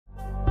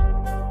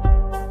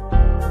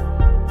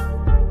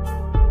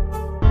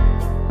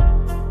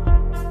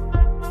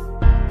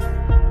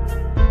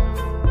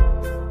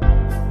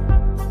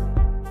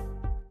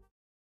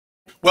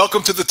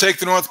Welcome to the Take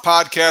the North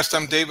podcast.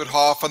 I'm David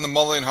Haugh on the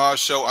Mully and Haugh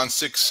Show on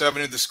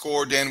 670 The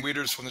Score. Dan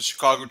Wiederer from the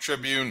Chicago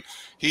Tribune.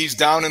 He's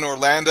down in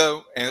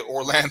Orlando at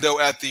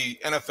the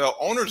NFL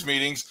owners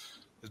meetings.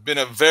 It's been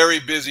a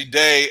very busy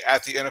day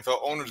at the NFL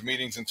owners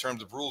meetings in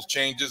terms of rules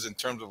changes, in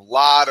terms of a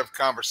lot of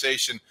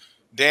conversation.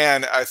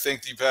 Dan, I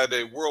think you've had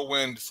a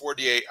whirlwind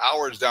 48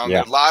 hours down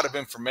there. A lot of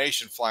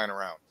information flying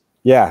around.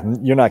 Yeah,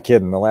 you're not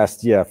kidding. The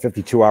last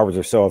 52 hours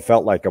or so, it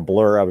felt like a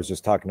blur. I was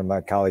just talking to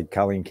my colleague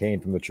Colleen Kane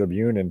from the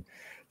Tribune and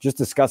just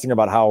discussing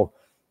about how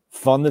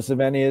fun this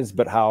event is,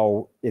 but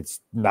how it's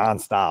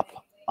nonstop,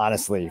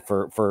 honestly,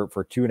 for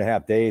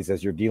 2.5 days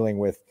as you're dealing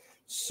with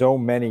so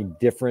many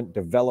different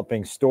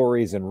developing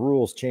stories and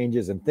rules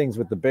changes and things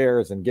with the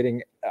Bears and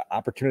getting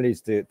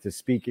opportunities to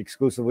speak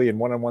exclusively in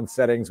one-on-one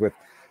settings with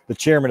the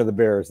chairman of the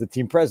Bears, the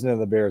team president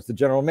of the Bears, the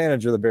general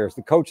manager of the Bears,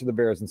 the coach of the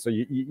Bears. And so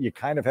you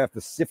kind of have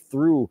to sift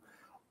through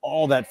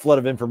all that flood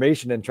of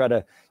information and try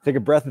to take a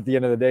breath at the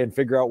end of the day and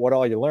figure out what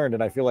all you learned.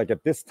 And I feel like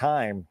at this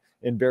time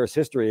in Bears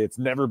history, it's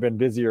never been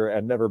busier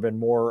and never been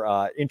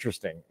more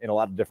interesting in a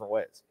lot of different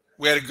ways.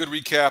 We had a good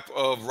recap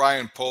of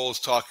Ryan Poles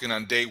talking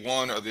on day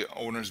one of the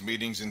owners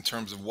meetings in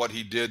terms of what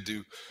he did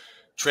to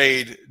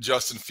trade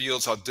Justin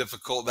Fields, how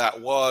difficult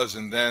that was,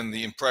 and then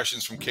the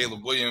impressions from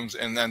Caleb Williams.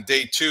 And then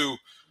day two,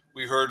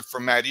 we heard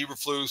from Matt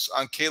Eberflus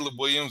on Caleb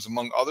Williams,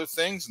 among other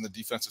things, and the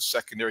defensive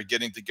secondary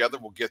getting together.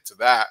 We'll get to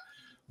that.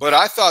 But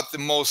I thought the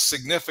most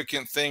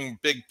significant thing,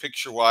 big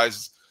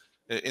picture-wise,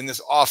 in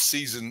this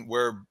offseason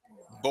where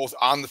both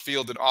on the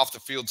field and off the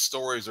field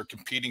stories are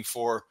competing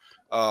for,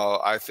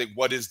 I think,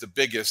 what is the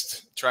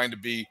biggest, trying to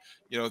be,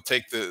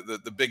 take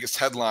the biggest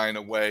headline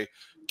away.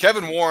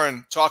 Kevin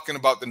Warren talking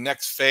about the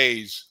next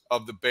phase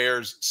of the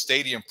Bears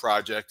stadium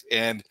project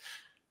and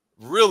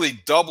really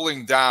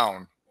doubling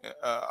down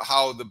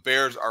how the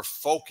Bears are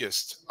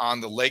focused on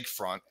the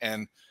lakefront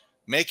and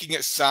making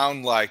it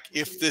sound like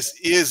if this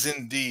is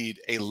indeed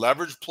a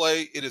leverage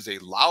play, it is a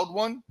loud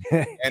one,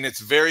 and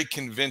it's very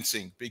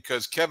convincing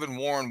because Kevin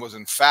Warren was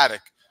emphatic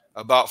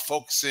about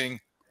focusing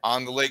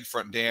on the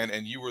lakefront, Dan,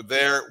 and you were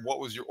there. What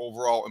was your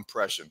overall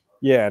impression?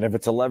 Yeah, and if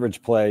it's a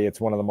leverage play,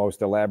 it's one of the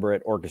most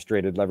elaborate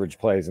orchestrated leverage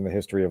plays in the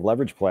history of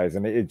leverage plays,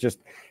 and it just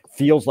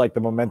feels like the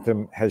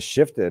momentum has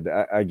shifted.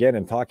 Again,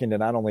 in talking to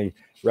not only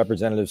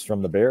representatives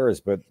from the Bears,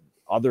 but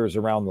others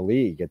around the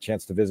league, a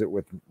chance to visit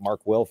with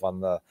Mark Wilf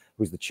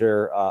who's the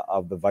chair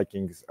of the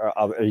Vikings.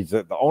 He's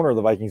the owner of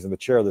the Vikings and the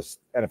chair of the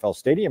NFL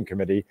Stadium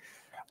Committee.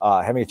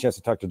 Having a chance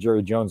to talk to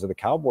Jerry Jones of the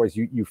Cowboys,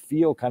 you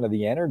feel kind of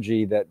the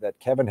energy that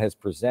Kevin has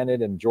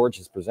presented and George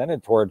has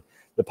presented toward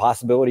the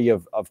possibility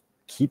of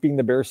keeping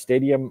the Bears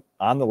Stadium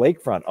on the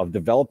lakefront, of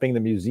developing the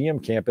museum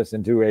campus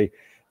into a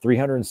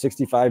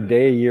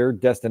 365-day-a-year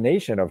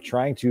destination, of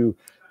trying to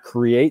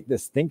create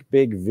this think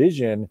big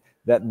vision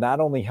that not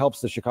only helps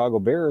the Chicago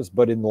Bears,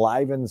 but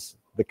enlivens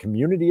the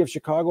community of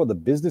Chicago, the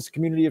business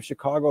community of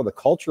Chicago, the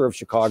culture of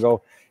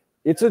Chicago.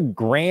 It's a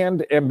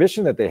grand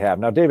ambition that they have.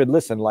 Now, David,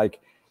 listen,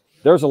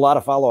 there's a lot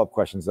of follow-up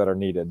questions that are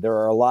needed. There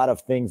are a lot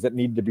of things that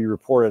need to be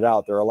reported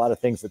out. There are a lot of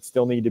things that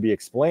still need to be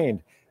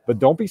explained. But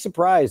don't be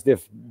surprised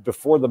if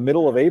before the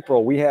middle of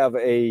April, we have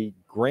a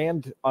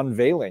grand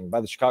unveiling by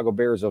the Chicago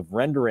Bears of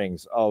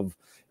renderings, of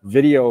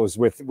videos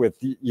with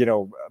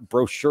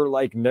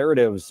brochure-like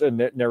narratives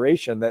and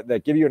narration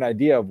that give you an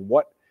idea of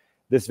what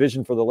this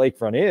vision for the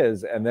lakefront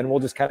is. And then we'll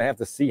just kind of have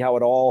to see how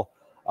it all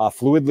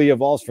fluidly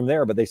evolves from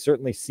there. But they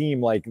certainly seem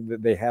like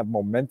they have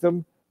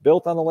momentum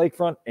built on the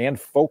lakefront and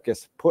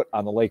focus put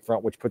on the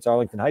lakefront, which puts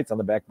Arlington Heights on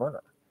the back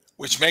burner.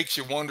 Which makes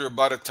you wonder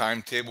about a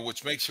timetable,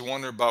 which makes you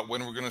wonder about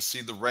when we're going to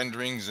see the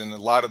renderings and a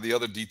lot of the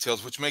other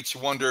details, which makes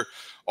you wonder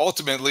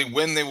ultimately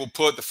when they will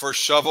put the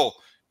first shovel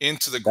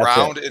into the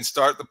ground and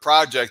start the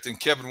project. And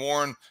Kevin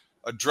Warren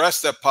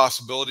addressed that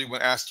possibility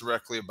when asked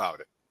directly about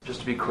it.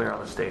 Just to be clear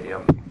on the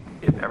stadium,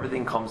 if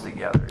everything comes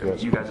together,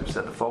 you guys have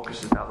said the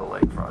focus is now the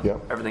lakefront.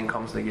 Everything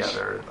comes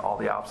together, all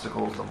the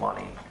obstacles, the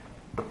money.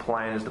 The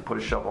plan is to put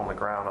a shovel on the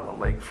ground on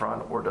the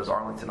lakefront, or does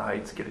Arlington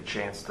Heights get a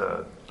chance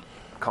to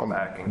come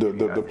back? And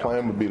the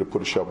plan would be to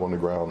put a shovel on the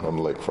ground on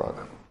the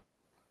lakefront.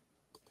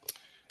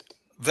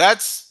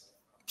 That's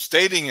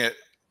stating it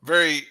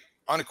very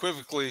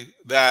unequivocally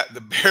that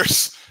the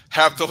Bears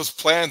have those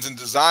plans and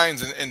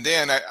designs. And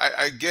Dan, I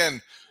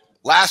again,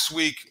 last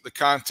week the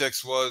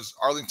context was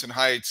Arlington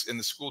Heights and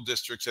the school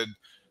districts had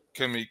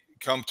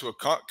come to a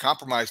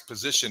compromised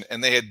position,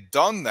 and they had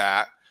done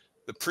that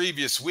the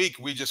previous week.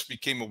 We just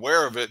became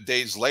aware of it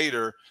days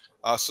later.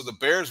 So the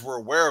Bears were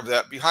aware of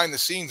that. Behind the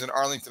scenes in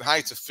Arlington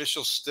Heights,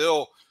 officials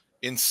still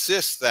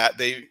insist that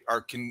they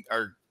are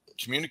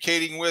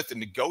communicating with and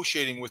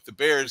negotiating with the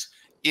Bears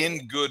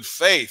in good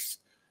faith.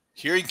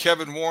 Hearing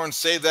Kevin Warren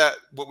say that,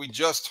 what we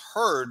just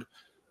heard,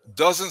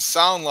 doesn't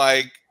sound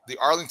like the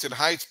Arlington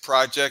Heights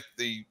project,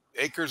 the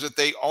acres that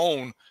they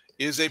own,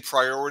 is a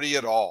priority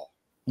at all.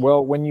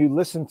 Well, when you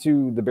listen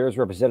to the Bears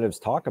representatives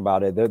talk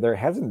about it, there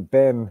hasn't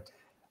been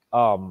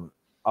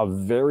a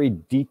very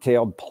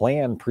detailed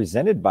plan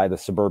presented by the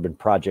suburban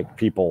project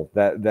people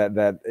that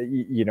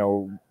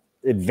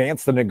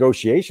advance the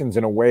negotiations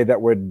in a way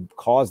that would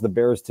cause the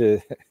Bears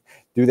to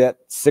do that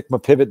Sigma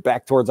pivot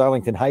back towards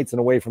Arlington Heights and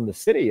away from the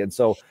city. And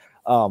so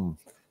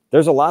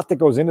there's a lot that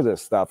goes into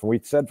this stuff. And we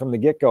said from the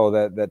get-go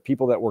that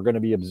people that were going to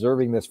be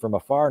observing this from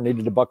afar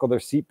needed to buckle their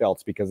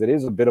seatbelts, because it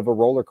is a bit of a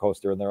roller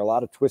coaster, and there are a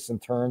lot of twists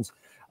and turns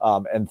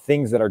and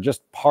things that are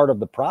just part of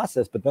the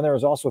process. But then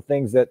there's also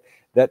things that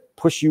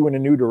push you in a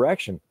new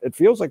direction. It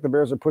feels like the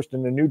Bears are pushed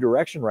in a new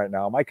direction right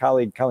now. My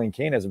colleague Colleen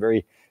Kane has a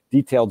very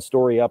detailed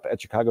story up at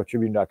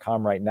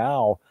chicagotribune.com right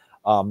now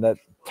that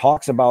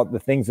talks about the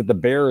things that the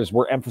Bears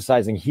were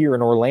emphasizing here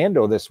in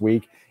Orlando this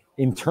week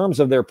in terms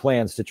of their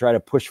plans to try to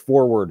push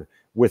forward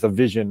with a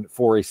vision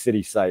for a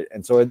city site.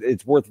 And so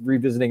it's worth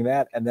revisiting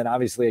that. And then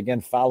obviously,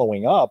 again,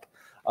 following up,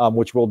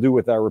 which we'll do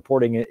with our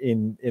reporting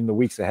in the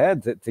weeks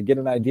ahead to get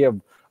an idea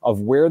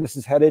of where this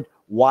is headed,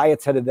 why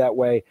it's headed that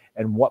way,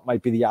 and what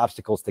might be the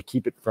obstacles to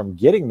keep it from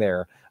getting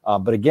there.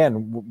 But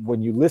again,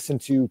 when you listen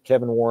to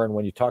Kevin Warren,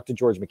 when you talk to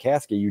George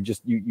McCaskey,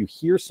 you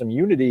hear some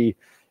unity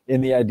in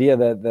the idea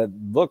that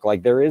look,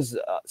 like there is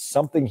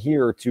something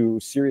here to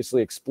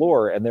seriously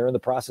explore, and they're in the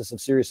process of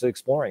seriously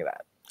exploring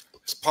that.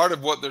 It's part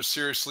of what they're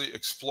seriously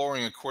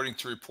exploring, according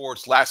to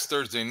reports. Last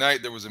Thursday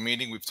night, there was a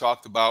meeting. We've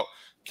talked about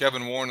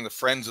Kevin Warren and the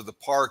Friends of the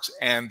Parks.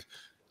 And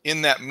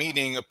in that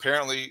meeting,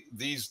 apparently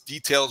these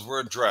details were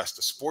addressed.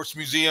 A sports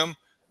museum,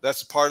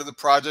 that's a part of the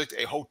project.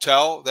 A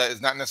hotel, that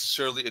is not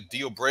necessarily a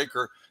deal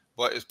breaker,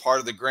 but is part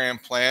of the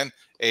grand plan.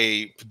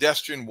 A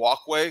pedestrian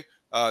walkway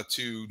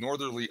to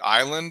Northerly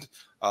Island,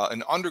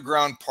 an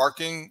underground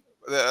parking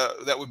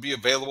that would be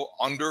available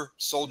under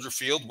Soldier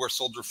Field, where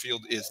Soldier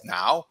Field is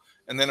now.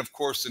 And then, of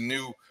course, the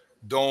new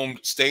domed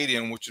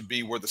stadium, which would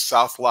be where the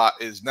South Lot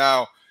is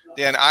now.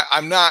 Dan,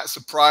 I'm not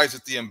surprised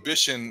at the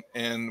ambition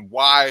and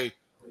why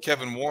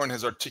Kevin Warren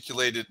has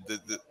articulated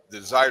the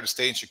desire to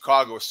stay in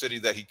Chicago, a city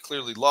that he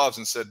clearly loves,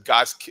 and said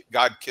God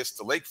kissed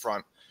the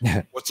lakefront.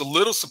 What's a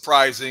little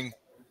surprising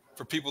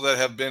for people that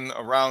have been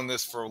around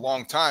this for a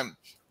long time,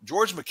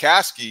 George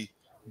McCaskey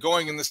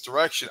going in this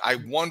direction, I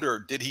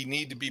wonder, did he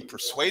need to be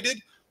persuaded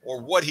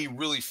or what he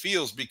really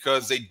feels?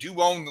 Because they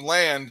do own the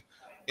land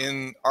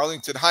in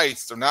Arlington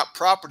Heights. They're not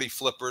property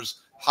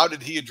flippers. How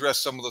did he address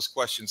some of those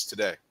questions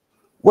today?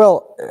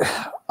 Well,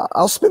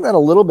 I'll spin that a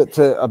little bit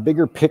to a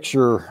bigger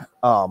picture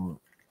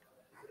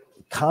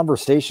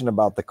conversation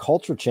about the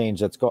culture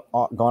change that's gone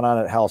on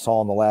at Halas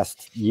Hall in the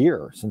last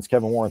year since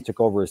Kevin Warren took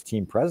over as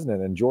team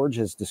president. And George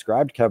has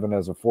described Kevin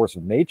as a force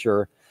of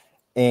nature.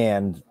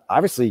 And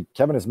obviously,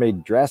 Kevin has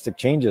made drastic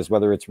changes,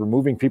 whether it's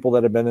removing people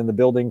that have been in the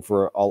building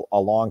for a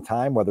long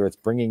time, whether it's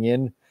bringing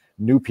in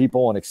new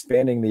people and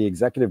expanding the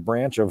executive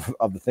branch of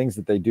the things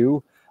that they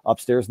do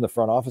upstairs in the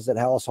front office at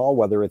Halas Hall,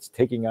 whether it's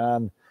taking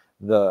on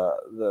the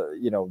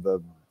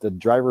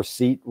driver's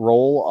seat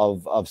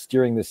role of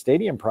steering the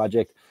stadium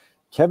project.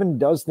 Kevin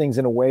does things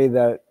in a way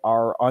that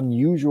are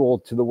unusual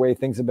to the way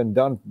things have been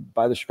done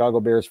by the Chicago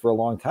Bears for a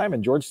long time.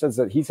 And George says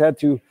that he's had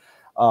to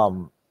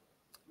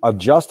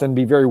adjust and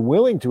be very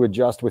willing to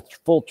adjust with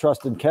full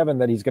trust in Kevin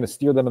that he's going to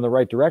steer them in the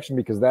right direction,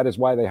 because that is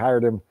why they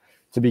hired him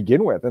to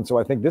begin with. And so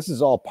I think this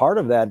is all part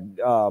of that,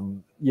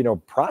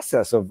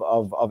 process of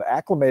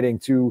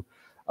acclimating to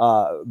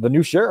the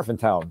new sheriff in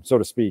town, so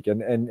to speak,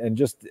 and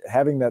just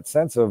having that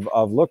sense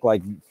of look,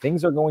 like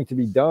things are going to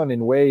be done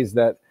in ways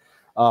that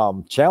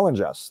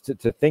challenge us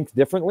to think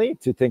differently,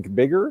 to think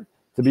bigger,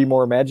 to be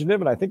more imaginative.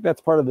 And I think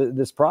that's part of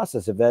this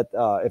process. If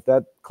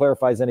that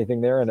clarifies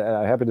anything there, and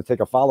I'm happy to take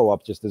a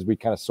follow-up just as we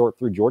kind of sort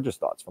through George's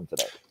thoughts from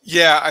today.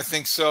 Yeah, I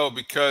think so,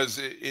 because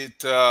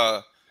it's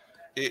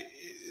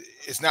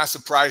not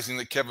surprising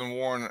that Kevin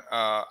Warren,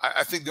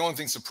 I think the only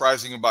thing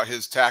surprising about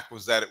his tack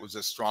was that it was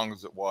as strong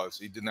as it was.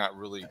 He did not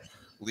really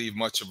leave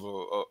much of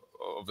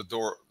the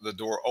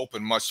door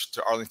open much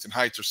to Arlington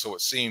Heights, or so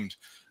it seemed.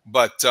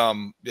 But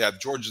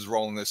George's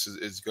role in this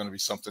is going to be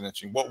something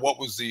interesting. What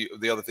was the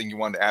other thing you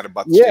wanted to add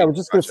about the I was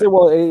just going to say,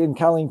 well, and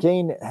Colleen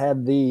Kane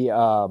had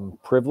the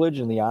privilege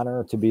and the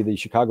honor to be the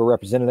Chicago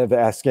representative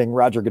asking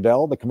Roger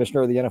Goodell, the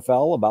commissioner of the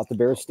NFL, about the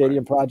Bears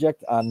Stadium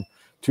project on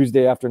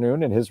Tuesday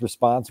afternoon, and his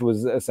response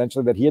was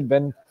essentially that he had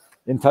been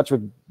in touch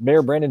with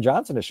Mayor Brandon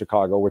Johnson of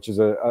Chicago, which is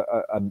a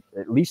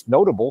at least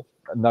notable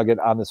nugget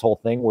on this whole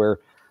thing, where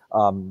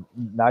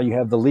now you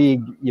have the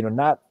league,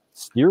 not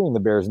steering the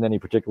Bears in any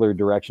particular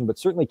direction, but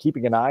certainly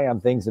keeping an eye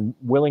on things and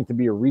willing to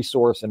be a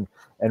resource and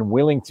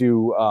willing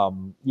to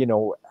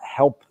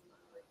help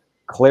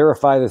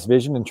clarify this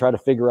vision and try to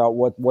figure out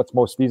what's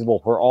most feasible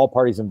for all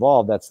parties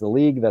involved. That's the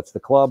league, that's the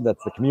club,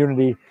 that's the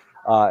community.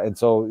 And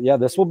so,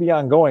 this will be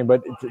ongoing,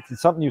 but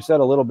it's something you said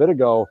a little bit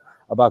ago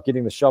about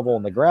getting the shovel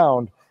in the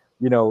ground.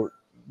 The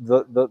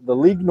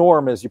league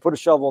norm is you put a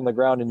shovel in the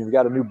ground and you've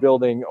got a new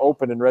building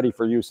open and ready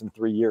for use in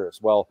 3 years.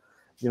 Well,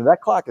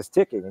 that clock is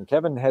ticking, and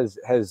Kevin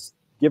has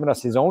given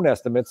us his own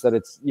estimates that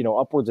it's,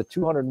 upwards of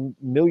 $200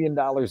 million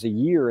a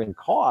year in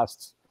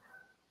costs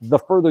the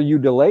further you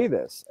delay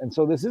this. And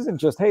so this isn't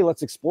just, hey,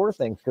 let's explore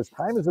things, because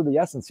time is of the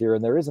essence here,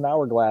 and there is an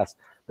hourglass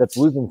that's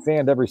losing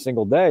sand every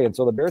single day. And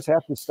so the Bears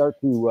have to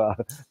start to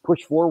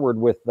push forward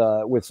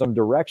with some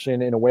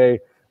direction in a way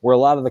where a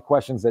lot of the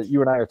questions that you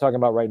and I are talking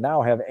about right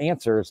now have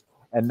answers,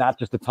 and not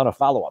just a ton of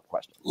follow-up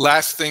questions.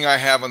 Last thing I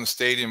have on the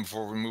stadium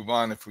before we move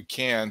on, if we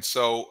can.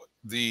 So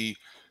the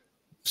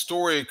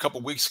story a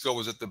couple weeks ago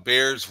was that the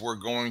Bears were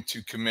going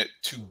to commit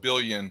 $2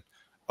 billion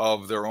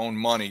of their own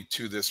money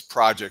to this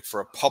project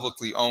for a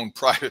publicly owned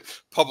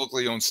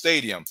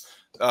stadium.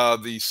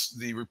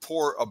 The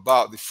report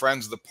about the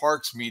Friends of the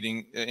Parks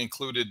meeting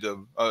included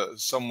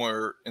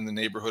somewhere in the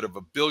neighborhood of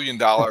 $1 billion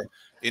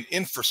in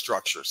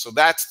infrastructure. So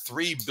that's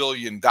 $3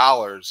 billion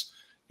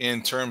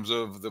in terms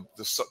of the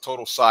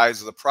total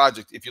size of the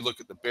project. If you look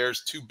at the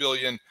Bears, $2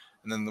 billion,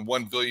 and then the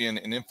 $1 billion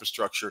in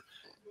infrastructure,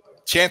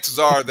 chances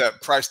are that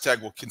price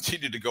tag will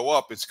continue to go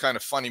up. It's kind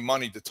of funny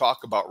money to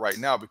talk about right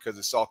now because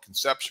it's all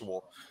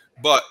conceptual.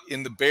 But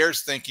in the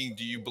Bears thinking,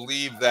 do you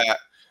believe that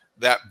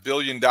that $1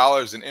 billion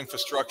in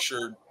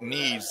infrastructure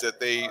needs that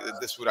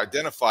this would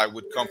identify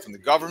would come from the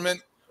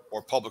government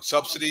or public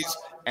subsidies,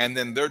 and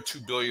then their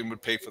 $2 billion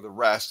would pay for the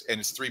rest, and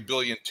is $3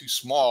 billion too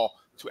small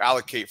to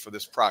allocate for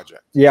this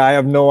project? Yeah, I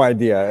have no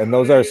idea. And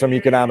those are some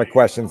economic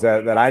questions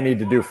that I need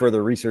to do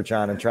further research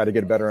on and try to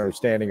get a better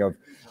understanding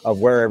of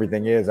where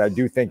everything is. I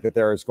do think that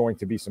there is going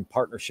to be some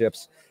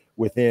partnerships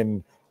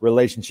within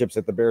relationships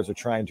that the Bears are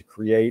trying to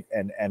create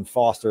and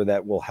foster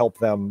that will help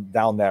them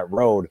down that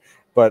road.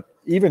 But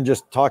even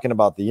just talking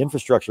about the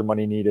infrastructure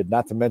money needed,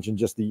 not to mention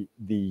just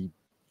the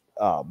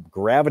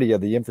gravity of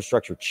the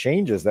infrastructure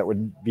changes that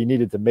would be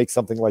needed to make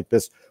something like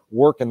this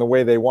work in the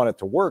way they want it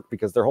to work,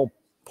 because their whole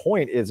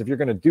point is, if you're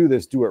going to do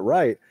this, do it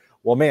right.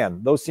 Well, man,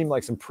 those seem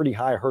like some pretty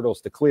high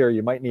hurdles to clear.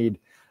 You might need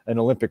an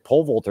Olympic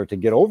pole vaulter to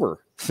get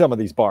over some of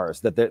these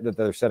bars that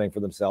they're setting for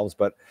themselves.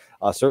 But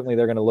certainly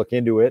they're going to look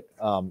into it,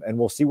 and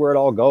we'll see where it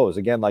all goes.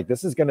 Again, like,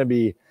 this is going to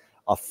be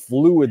a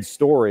fluid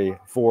story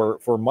for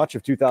much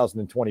of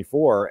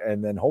 2024,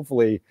 and then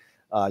hopefully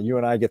you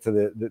and I get to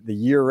the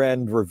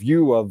year-end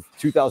review of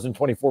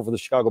 2024 for the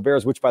Chicago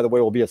Bears, which, by the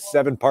way, will be a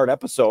 7-part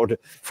episode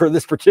for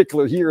this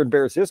particular year in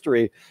Bears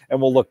history.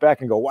 And we'll look back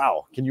and go,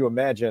 wow, can you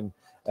imagine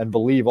and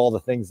believe all the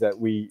things that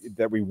we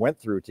went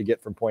through to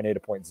get from point A to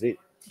point Z?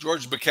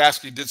 George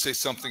McCaskey did say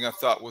something I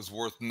thought was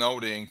worth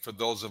noting for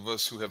those of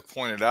us who have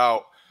pointed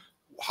out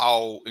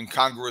how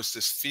incongruous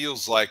this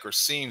feels like or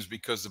seems,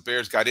 because the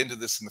Bears got into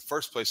this in the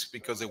first place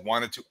because they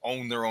wanted to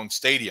own their own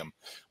stadium,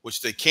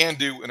 which they can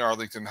do in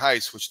Arlington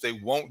Heights, which they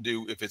won't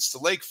do if it's the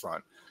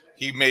lakefront.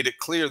 He made it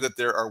clear that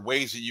there are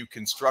ways that you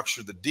can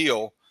structure the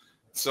deal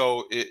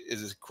so it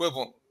is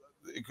equivalent.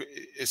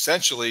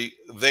 Essentially,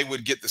 they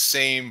would get the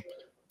same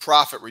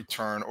profit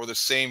return, or the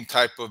same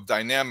type of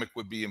dynamic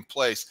would be in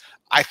place.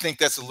 I think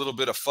that's a little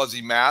bit of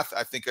fuzzy math.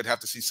 I think I'd have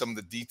to see some of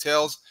the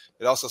details.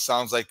 It also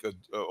sounds like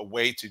a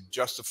way to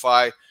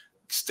justify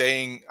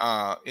staying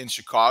in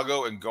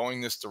Chicago and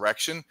going this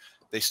direction.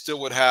 They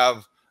still would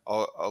have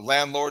a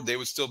landlord. They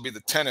would still be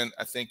the tenant.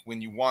 I think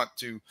when you want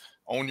to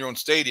own your own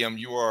stadium,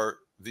 you are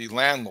the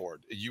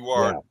landlord. You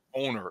are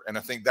the owner. And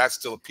I think that's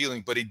still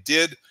appealing. But he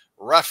did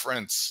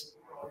reference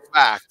the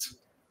fact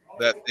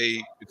that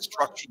they could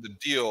structure the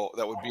deal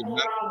that would be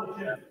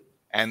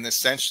and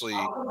essentially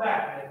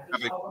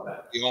have a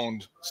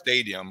owned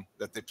stadium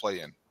that they play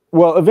in.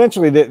 Well,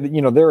 eventually,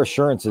 their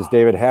assurances,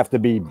 David, have to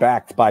be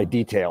backed by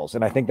details,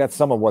 and I think that's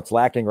some of what's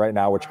lacking right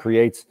now, which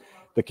creates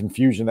the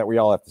confusion that we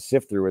all have to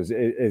sift through.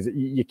 Is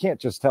you can't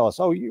just tell us,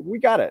 oh, we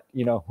got it,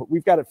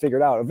 we've got it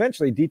figured out.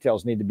 Eventually,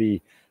 details need to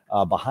be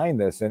behind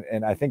this,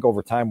 and I think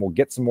over time we'll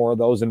get some more of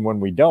those. And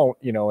when we don't,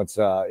 it's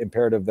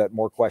imperative that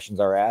more questions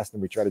are asked,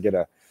 and we try to get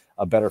a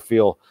better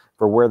feel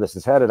for where this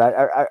is headed.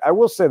 I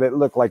will say that,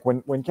 look, like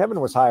when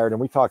Kevin was hired,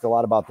 and we talked a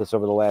lot about this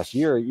over the last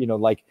year,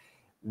 like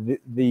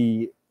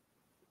the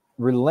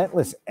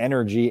relentless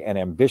energy and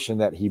ambition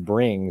that he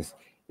brings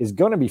is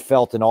going to be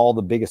felt in all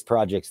the biggest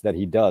projects that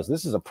he does.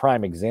 This is a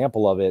prime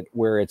example of it,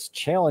 where it's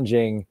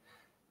challenging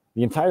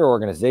the entire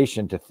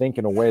organization to think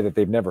in a way that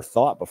they've never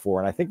thought before.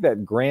 And I think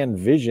that grand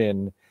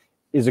vision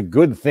is a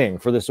good thing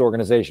for this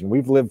organization.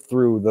 We've lived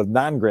through the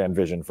non-grand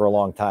vision for a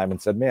long time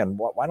and said, man,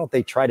 why don't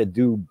they try to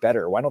do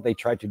better? Why don't they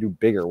try to do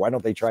bigger? Why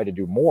don't they try to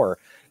do more?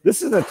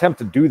 This is an attempt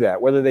to do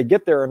that. Whether they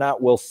get there or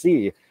not, we'll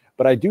see.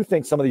 But I do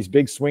think some of these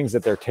big swings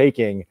that they're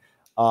taking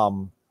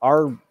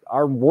are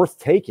worth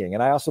taking.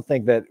 And I also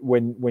think that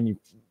when you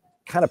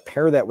kind of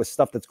pair that with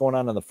stuff that's going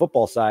on the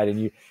football side,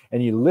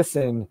 and you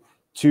listen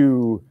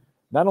to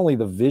not only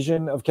the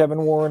vision of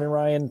Kevin Warren and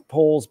Ryan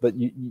Poles, but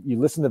you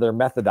listen to their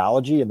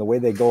methodology and the way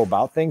they go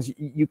about things,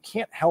 you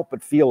can't help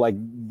but feel like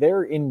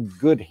they're in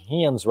good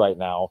hands right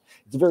now.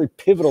 It's a very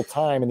pivotal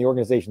time in the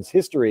organization's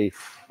history,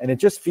 and it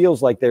just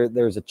feels like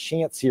there's a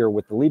chance here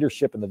with the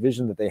leadership and the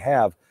vision that they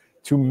have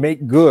to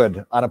make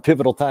good on a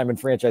pivotal time in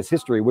franchise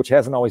history, which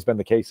hasn't always been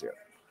the case here.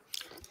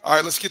 All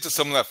right, let's get to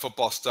some of that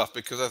football stuff,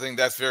 because I think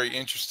that's very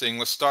interesting.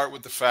 Let's start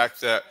with the fact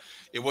that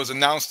it was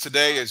announced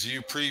today, as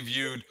you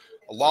previewed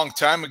a long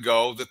time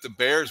ago, that the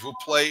Bears will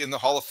play in the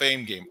Hall of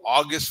Fame game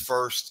August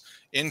 1st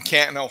in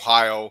Canton,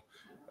 Ohio,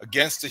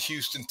 against the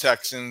Houston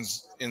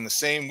Texans, in the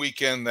same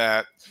weekend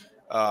that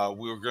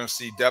we were going to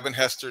see Devin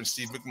Hester and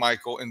Steve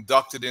McMichael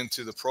inducted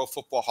into the Pro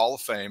Football Hall of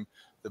Fame.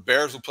 the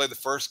Bears will play the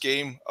first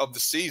game of the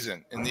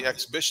season in the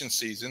exhibition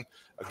season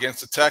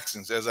against the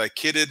Texans. As I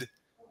kidded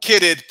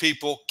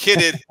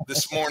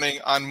this morning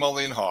on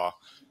Mully and Haugh,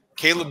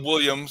 Caleb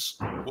Williams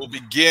will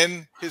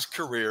begin his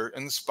career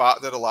in the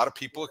spot that a lot of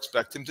people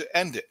expect him to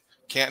end it,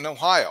 Canton,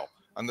 Ohio,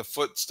 on the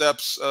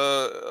footsteps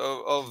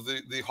of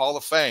the Hall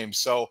of Fame.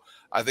 So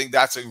I think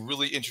that's a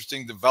really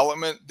interesting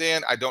development,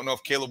 Dan. I don't know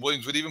if Caleb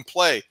Williams would even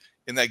play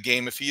in that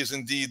game if he is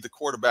indeed the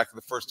quarterback of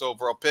the first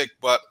overall pick,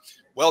 but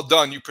well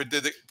done. You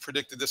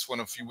predicted this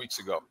one a few weeks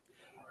ago.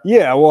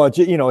 Yeah, well,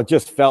 it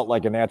just felt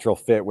like a natural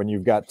fit when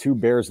you've got two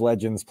Bears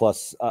legends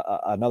plus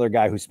another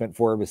guy who spent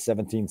 4 of his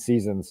 17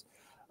 seasons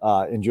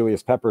in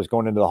Julius Peppers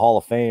going into the Hall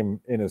of Fame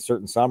in a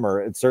certain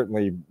summer. It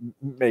certainly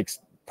makes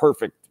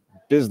perfect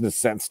business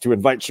sense to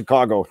invite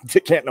Chicago to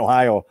Canton,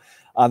 Ohio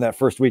on that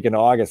first week in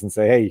August and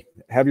say, hey,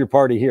 have your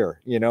party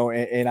here,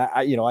 and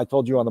I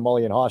told you on the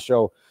Mully and Haugh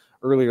show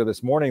earlier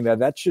this morning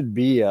that should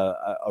be a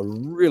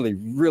really,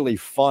 really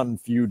fun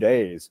few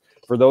days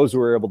for those who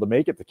are able to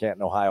make it to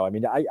Canton, Ohio. I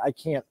mean, I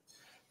can't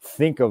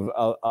think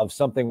of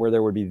something where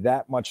there would be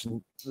that much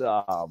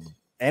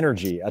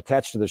energy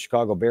attached to the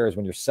Chicago Bears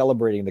when you're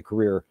celebrating the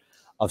career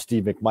of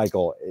Steve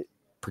McMichael,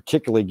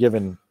 particularly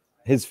given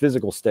his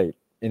physical state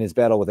in his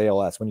battle with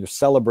ALS, when you're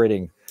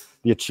celebrating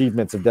the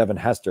achievements of Devin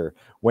Hester,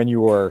 when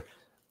you are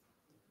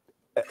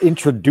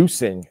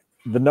introducing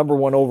the number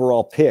 1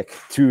 overall pick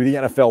to the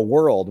NFL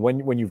world,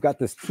 when you've got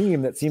this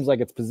team that seems like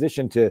it's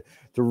positioned to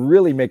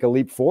really make a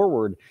leap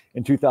forward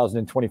in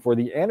 2024,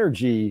 the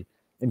energy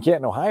in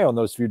Canton, Ohio in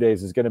those few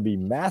days is going to be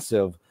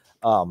massive.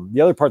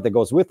 The other part that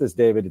goes with this,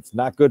 David, it's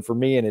not good for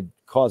me and it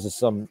causes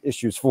some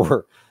issues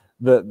for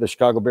the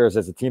Chicago Bears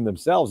as a team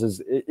themselves,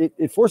 is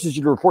it forces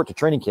you to report to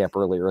training camp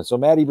earlier. And so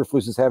Matt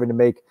Eberflus is having to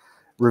make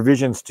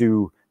revisions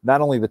to not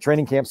only the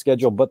training camp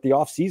schedule, but the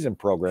offseason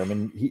program.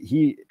 And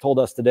he told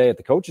us today at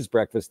the coaches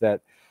breakfast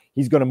that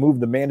he's going to move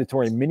the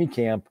mandatory mini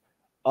camp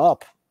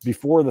up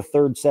before the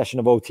 3rd session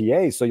of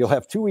OTAs. So you'll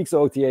have 2 weeks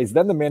of OTAs,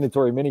 then the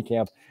mandatory mini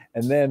camp,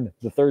 and then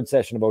the 3rd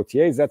session of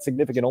OTAs. That's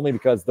significant only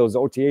because those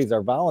OTAs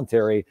are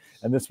voluntary,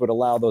 and this would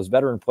allow those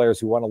veteran players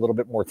who want a little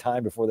bit more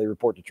time before they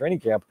report to training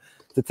camp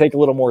to take a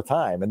little more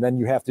time. And then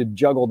you have to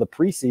juggle the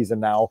preseason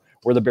now,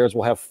 where the Bears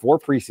will have 4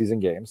 preseason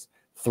games,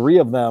 3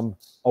 of them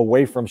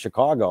away from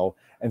Chicago.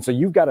 And so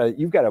you've got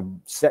to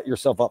set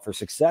yourself up for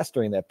success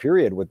during that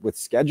period with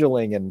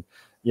scheduling and,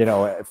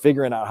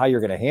 figuring out how you're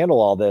going to handle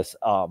all this.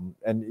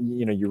 And,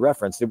 you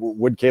referenced it.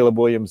 Would Caleb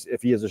Williams,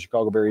 if he is a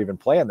Chicago Bear, even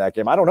play in that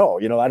game? I don't know.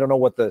 I don't know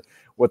what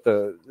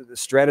the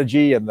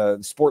strategy and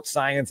the sports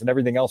science and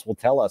everything else will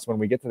tell us when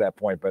we get to that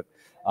point. But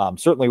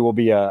certainly will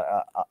be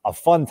a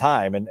fun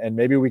time. And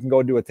maybe we can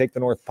go do a Take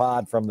the North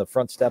pod from the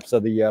front steps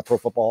of the Pro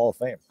Football Hall of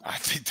Fame. I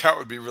think that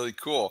would be really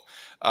cool.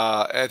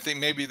 I think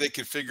maybe they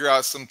could figure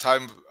out some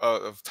time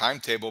of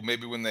timetable,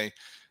 maybe when they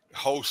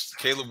host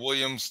Caleb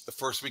Williams the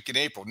first week in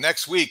April.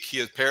 Next week,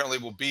 he apparently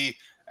will be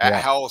at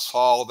House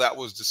Hall. That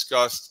was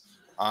discussed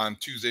on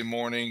Tuesday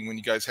morning when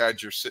you guys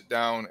had your sit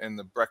down and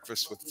the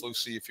breakfast with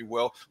Flusy, if you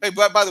will. Hey,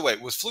 by the way,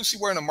 was Flusy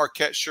wearing a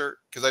Marquette shirt?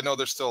 Because I know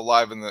they're still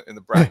alive in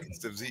the brackets.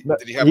 Did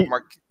he have a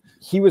Marquette?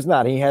 He was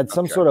not. He had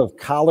some sort of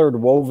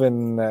collared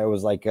woven. It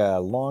was like a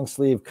long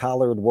sleeve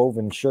collared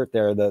woven shirt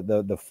there.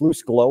 The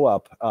Flus glow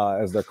up,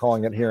 as they're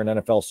calling it here in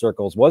NFL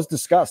circles, was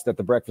discussed at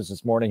the breakfast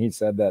this morning. He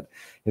said that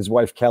his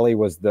wife Kelly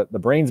was the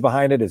brains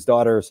behind it. His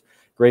daughters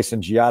Grace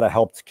and Giada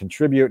helped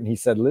contribute. And he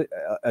said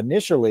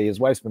initially his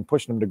wife's been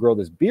pushing him to grow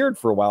this beard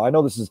for a while. I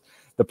know this is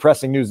the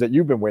pressing news that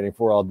you've been waiting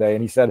for all day.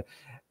 And he said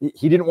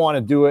he didn't want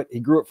to do it. He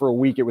grew it for a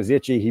week. It was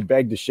itchy. He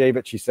begged to shave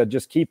it. She said,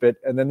 just keep it.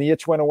 And then the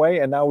itch went away.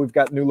 And now we've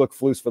got new look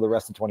Flus for the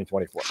rest of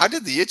 2024. How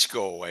did the itch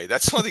go away?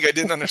 That's one thing I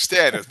didn't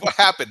understand. What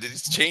happened? Did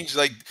it change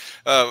like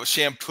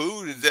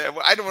shampoo?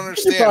 I don't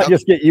understand. You probably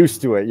just get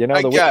used to it.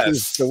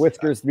 The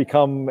whiskers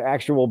become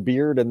actual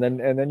beard and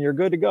then you're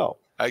good to go.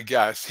 I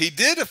guess he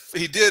did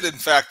in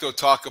fact though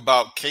talk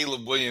about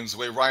Caleb Williams the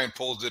way Ryan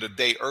Poles did a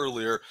day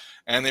earlier,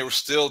 and they were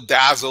still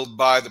dazzled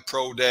by the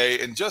pro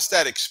day and just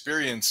that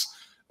experience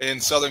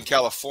in Southern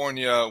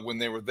California when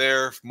they were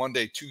there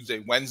Monday,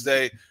 Tuesday,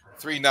 Wednesday,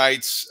 3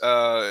 nights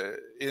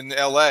in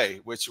LA,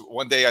 which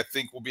one day I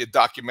think will be a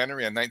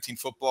documentary on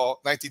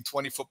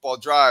 1920 football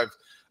drive.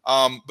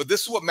 But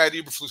this is what Matt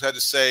Eberflus had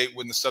to say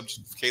when the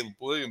subject of Caleb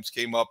Williams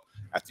came up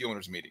at the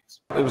owners' meetings.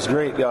 It was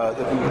great.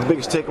 The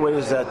biggest takeaway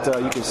is that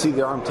you can see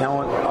the arm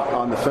talent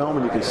on the film,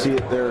 and you can see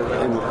it there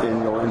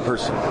in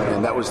person.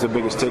 And that was the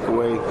biggest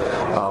takeaway.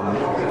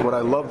 What I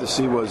loved to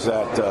see was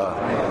that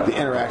the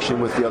interaction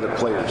with the other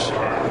players.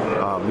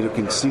 You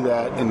can see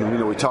that,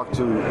 and we talked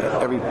to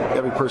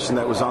every person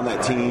that was on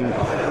that team.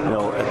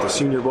 At the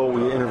Senior Bowl,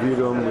 we interviewed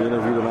them. We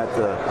interviewed them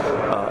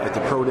at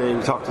the pro day.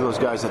 We talked to those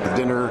guys at the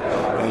dinner,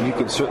 and you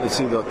can certainly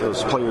see that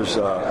those players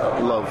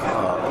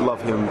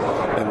love him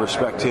and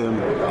respect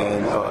him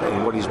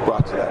and what he's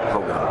brought to that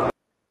program.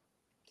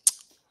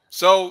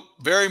 So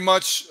very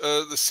much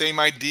the same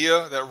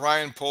idea that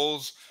Ryan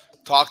Poles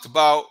talked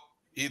about.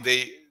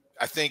 They,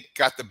 I think,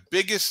 got the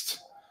biggest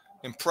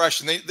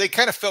impression. They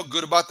kind of felt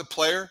good about the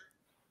player.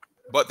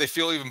 but they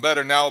feel even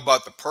better now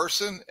about the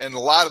person. And a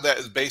lot of that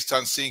is based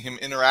on seeing him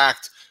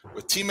interact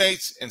with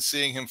teammates and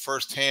seeing him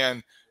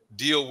firsthand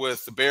deal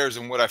with the Bears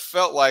in what I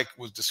felt like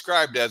was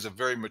described as a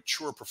very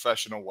mature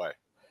professional way.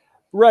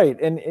 Right.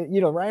 And,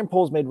 Ryan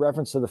Poles made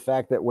reference to the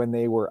fact that when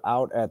they were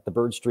out at the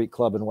Bird Street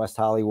Club in West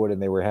Hollywood and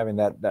they were having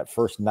that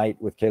first night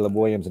with Caleb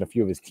Williams and a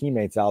few of his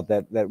teammates out,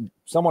 that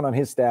someone on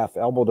his staff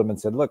elbowed him and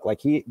said, look,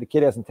 like the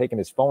kid hasn't taken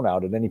his phone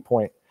out at any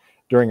point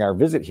during our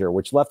visit here,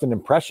 which left an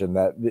impression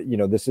that,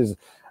 this is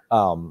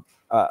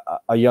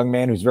a young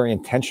man who's very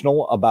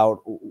intentional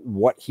about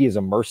what he is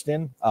immersed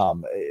in.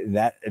 In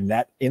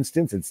that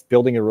instance, it's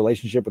building a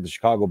relationship with the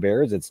Chicago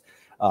Bears. It's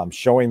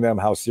showing them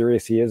how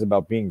serious he is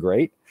about being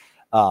great.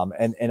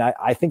 And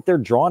I think they're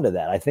drawn to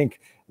that. I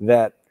think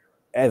that,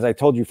 as I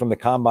told you from the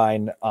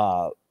combine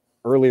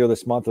earlier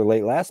this month or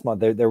late last month,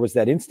 there was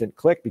that instant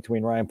click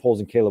between Ryan Poles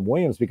and Caleb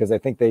Williams, because I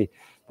think they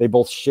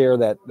both share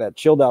that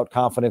chilled out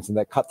confidence and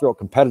that cutthroat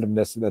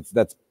competitiveness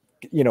that's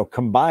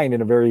combined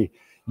in a very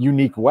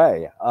unique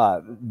way.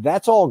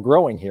 That's all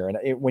growing here.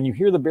 And when you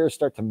hear the Bears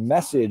start to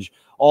message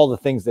all the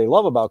things they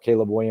love about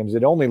Caleb Williams,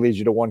 it only leads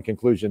you to one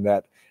conclusion,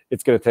 that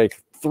it's going to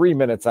take 3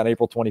 minutes on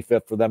April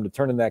 25th for them to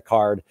turn in that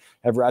card,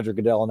 have Roger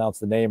Goodell announce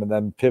the name, and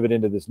then pivot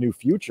into this new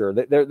future.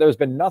 There's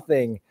been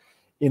nothing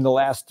in the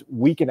last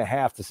week and a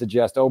half to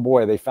suggest, oh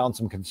boy, they found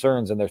some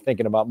concerns and they're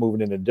thinking about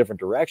moving in a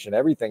different direction.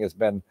 Everything has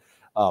been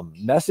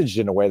messaged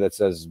in a way that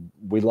says,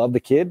 we love the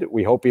kid,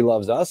 we hope he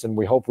loves us, and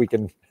we hope we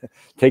can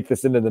take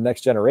this into the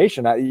next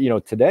generation.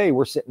 Today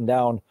we're sitting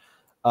down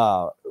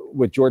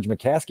with George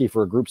McCaskey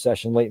for a group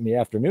session late in the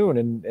afternoon,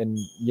 and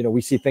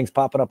we see things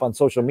popping up on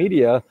social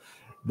media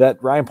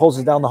that Ryan Poles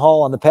is down the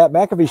hall on the Pat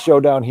McAfee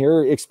show down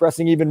here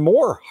expressing even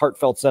more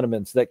heartfelt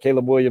sentiments that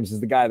Caleb Williams is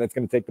the guy that's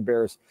going to take the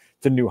Bears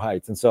to new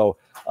heights. And so,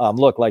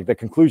 look, like the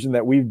conclusion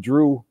that we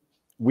drew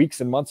weeks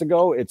and months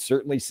ago, it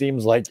certainly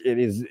seems like it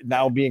is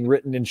now being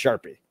written in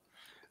Sharpie.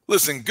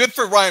 Listen, good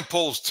for Ryan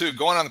Poles too,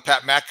 going on the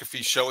Pat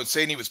McAfee show and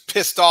saying he was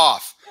pissed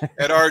off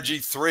at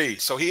RG3.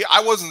 So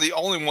I wasn't the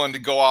only one to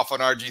go off on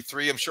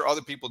RG3. I'm sure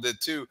other people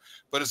did too,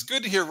 but it's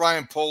good to hear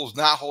Ryan Poles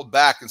not hold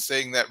back and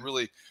saying that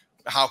really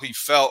how he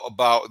felt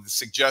about the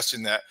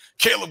suggestion that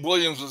Caleb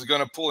Williams was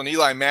going to pull an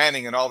Eli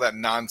Manning and all that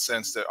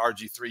nonsense that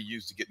RG3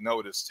 used to get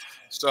noticed.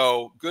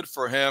 So good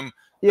for him.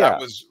 Yeah.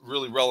 That was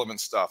really relevant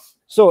stuff.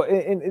 So,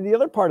 and the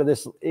other part of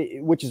this,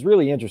 which is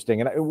really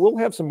interesting, and we'll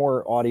have some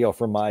more audio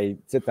from my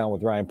sit down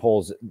with Ryan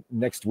Poles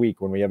next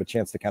week when we have a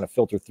chance to kind of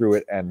filter through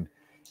it and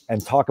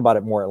talk about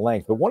it more at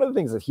length. But one of the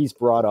things that he's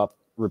brought up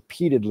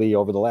repeatedly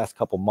over the last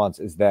couple months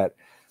is that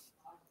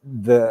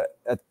the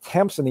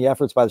attempts and the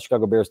efforts by the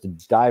Chicago Bears to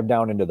dive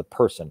down into the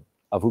person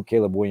of who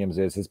Caleb Williams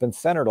is has been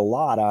centered a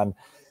lot on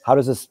how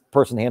does this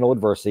person handle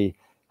adversity?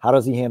 How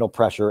does he handle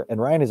pressure? And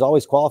Ryan has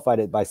always qualified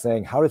it by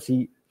saying, how does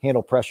he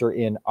handle pressure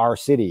in our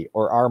city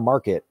or our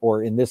market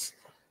or in this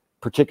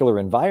particular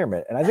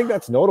environment? And I think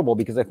that's notable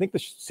because I think the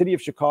city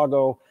of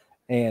Chicago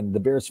and the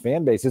Bears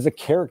fan base is a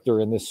character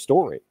in this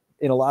story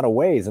in a lot of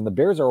ways. And the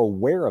Bears are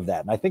aware of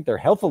that. And I think they're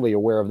healthily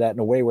aware of that in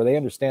a way where they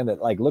understand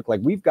that, look,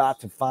 we've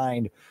got to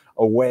find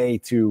a way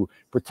to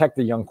protect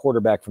the young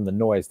quarterback from the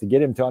noise, to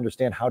get him to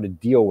understand how to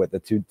deal with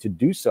it, to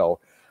do so.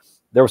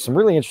 There were some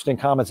really interesting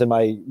comments in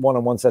my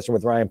one-on-one session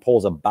with Ryan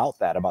Poles about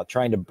that, about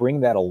trying to bring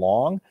that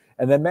along.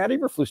 And then Matt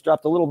Eberflus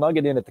dropped a little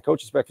nugget in at the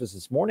coaches' breakfast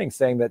this morning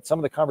saying that some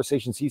of the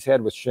conversations he's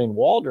had with Shane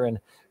Waldron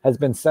has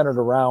been centered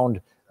around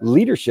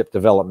leadership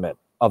development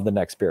of the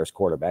next Bears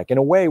quarterback in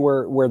a way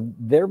where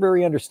they're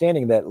very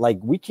understanding that,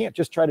 we can't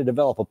just try to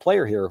develop a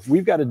player here.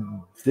 We've got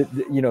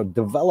to,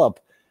 develop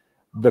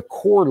the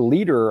core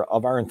leader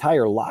of our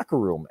entire locker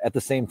room at the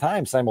same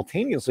time,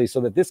 simultaneously,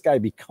 so that this guy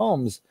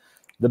becomes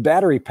the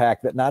battery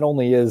pack that not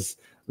only is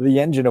the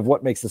engine of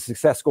what makes the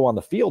success go on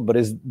the field, but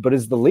is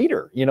the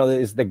leader,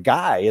 is the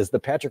guy, is the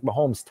Patrick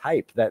Mahomes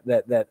type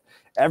that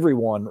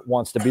everyone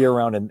wants to be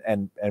around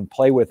and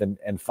play with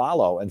and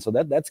follow. And so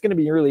that's going to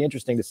be really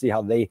interesting to see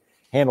how they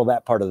handle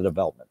that part of the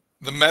development.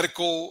 The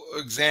medical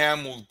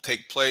exam will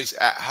take place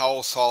at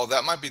Haugh Hall.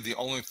 That might be the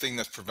only thing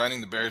that's preventing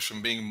the Bears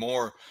from being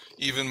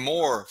even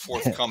more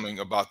forthcoming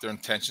about their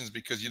intentions,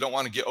 because you don't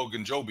want to get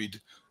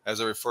Ogunjobi'd, as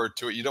I referred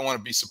to it. You don't want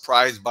to be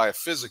surprised by a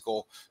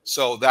physical.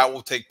 So that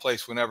will take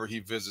place whenever he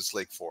visits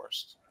Lake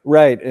Forest.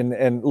 Right.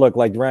 And look,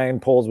 Ryan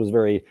Poles was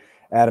very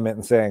adamant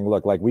in saying,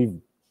 look, we've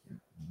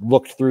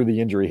looked through the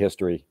injury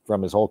history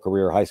from his whole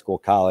career, high school,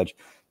 college.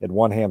 He had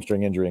one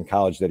hamstring injury in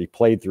college that he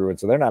played through. And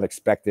so they're not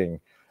expecting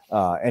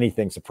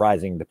anything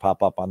surprising to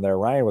pop up on there.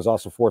 Ryan was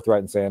also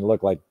forthright in saying,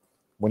 look,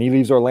 when he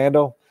leaves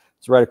Orlando,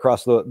 it's right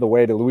across the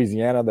way to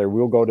Louisiana. They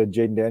will go to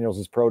Jaden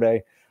Daniels' pro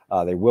day.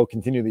 They will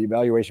continue the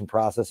evaluation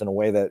process in a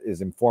way that is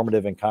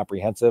informative and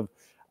comprehensive.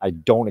 I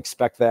don't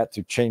expect that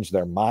to change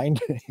their mind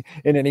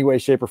in any way,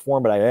 shape, or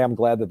form, but I am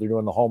glad that they're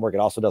doing the homework. It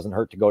also doesn't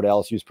hurt to go to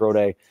LSU's pro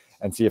day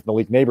and see if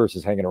Malik Neighbors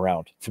is hanging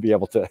around to be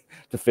able to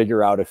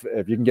figure out if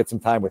you can get some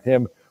time with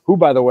him, who,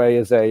 by the way,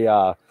 is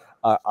a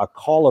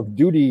Call of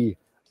Duty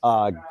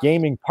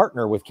gaming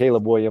partner with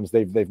Caleb Williams.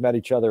 They've met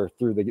each other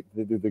through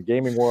the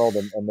gaming world,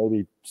 and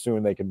maybe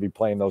soon they can be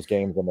playing those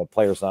games in the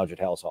Players Lounge at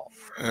Haugh Hall.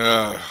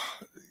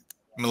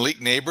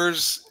 Malik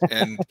Neighbors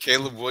and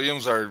Caleb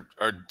Williams are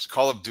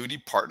Call of Duty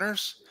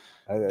partners.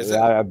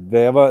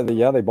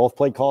 They both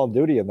played Call of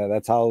Duty, and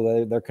that's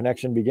how their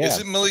connection began.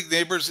 Isn't Malik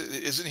Neighbors?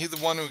 Isn't he the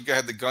one who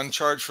had the gun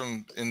charge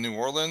in New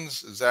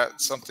Orleans? Is that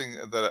something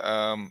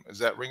that does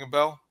that ring a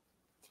bell?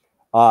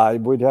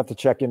 We'd have to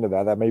check into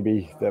that. That may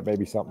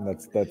be something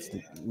that's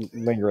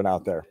lingering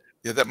out there.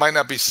 Yeah, that might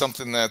not be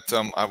something that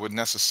I would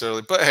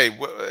necessarily. But hey,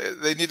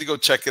 they need to go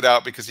check it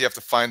out, because you have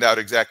to find out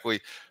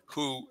exactly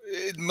who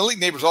Malik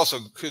Neighbors also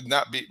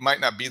might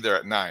not be there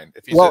at 9.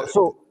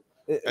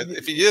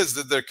 If he is,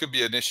 then there could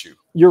be an issue.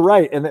 You're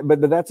right,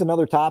 but that's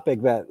another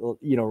topic that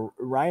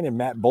Ryan and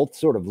Matt both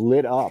sort of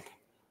lit up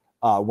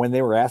when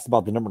they were asked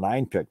about the number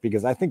 9 pick,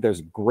 because I think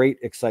there's great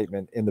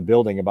excitement in the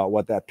building about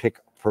what that pick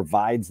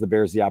provides the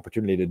Bears the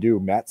opportunity to do.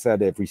 Matt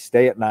said if we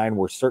stay at 9,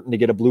 we're certain to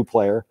get a blue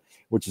player,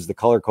 which is the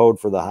color code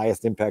for the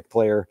highest impact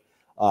player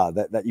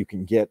that you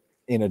can get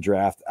in a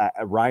draft.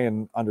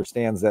 Ryan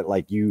understands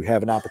that you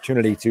have an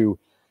opportunity to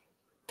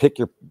pick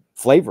your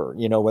flavor,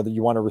 whether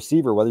you want a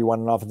receiver, whether you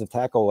want an offensive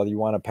tackle, whether you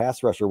want a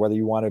pass rusher, whether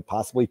you want to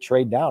possibly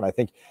trade down. I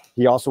think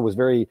he also was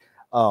very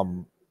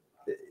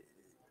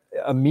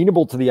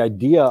amenable to the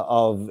idea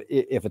of,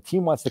 if a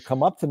team wants to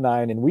come up to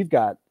 9 and we've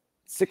got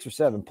 6 or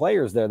 7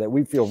 players there that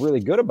we feel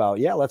really good about,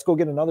 let's go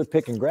get another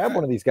pick and grab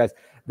one of these guys.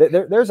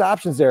 There's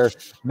options there.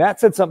 Matt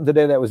said something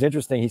today that was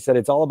interesting. He said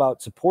it's all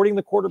about supporting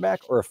the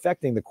quarterback or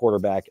affecting the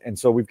quarterback. And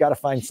so we've got to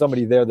find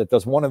somebody there that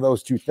does one of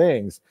those two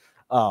things.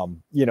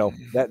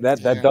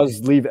 That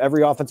does leave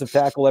every offensive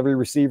tackle, every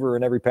receiver,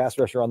 and every pass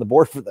rusher on the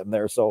board for them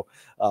there. So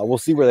we'll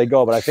see where they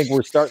go. But I think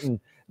we're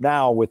starting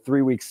now with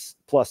 3 weeks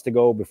plus to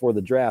go before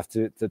the draft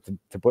to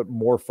put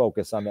more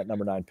focus on that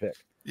number 9 pick.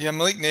 Yeah,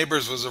 Malik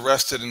Neighbors was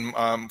arrested in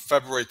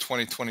February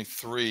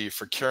 2023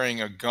 for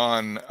carrying a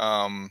gun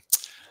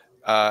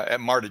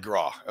at Mardi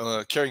Gras,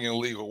 carrying an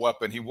illegal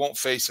weapon. He won't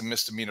face a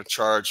misdemeanor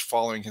charge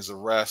following his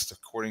arrest,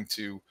 according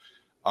to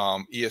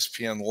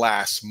ESPN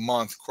last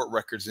month. Court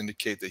records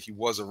indicate that he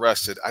was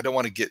arrested. I don't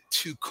want to get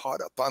too caught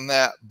up on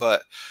that,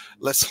 but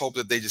let's hope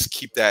that they just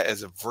keep that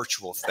as a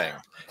virtual thing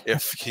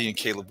if he and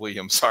Caleb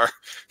Williams are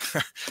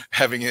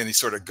having any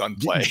sort of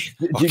gunplay.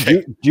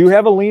 Okay. Do you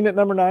have a lean at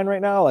number 9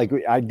 right now? Like,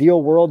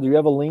 ideal world, do you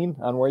have a lean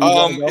on where you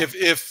want to go?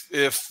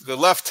 If the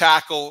left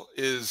tackle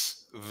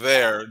is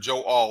there,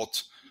 Joe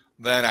Alt,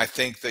 then I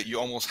think that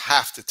you almost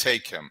have to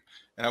take him.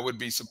 And I would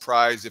be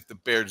surprised if the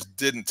Bears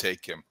didn't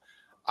take him.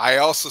 I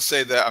also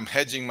say that I'm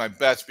hedging my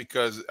bets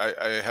because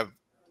I have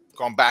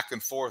gone back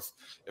and forth.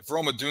 If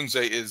Rome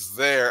Odunze is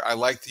there, I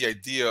like the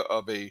idea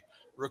of a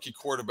rookie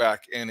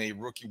quarterback and a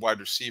rookie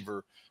wide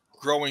receiver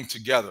growing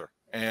together.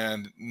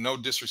 And no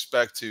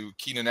disrespect to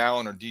Keenan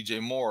Allen or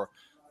DJ Moore,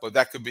 but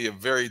that could be a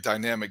very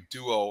dynamic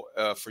duo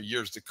for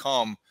years to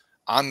come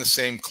on the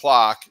same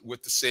clock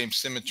with the same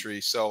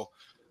symmetry. So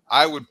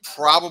I would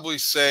probably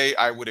say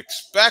I would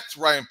expect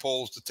Ryan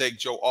Poles to take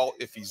Joe Alt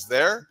if he's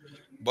there,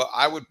 but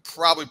I would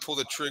probably pull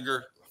the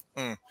trigger.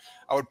 I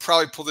would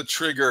probably pull the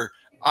trigger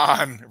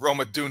on Rome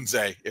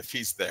Odunze if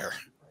he's there.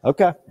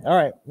 Okay. All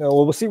right.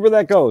 Well, we'll see where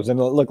that goes. And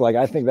look,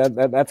 I think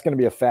that's going to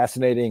be a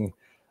fascinating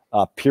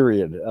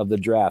period of the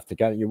draft. To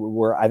kind of,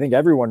 where I think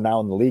everyone now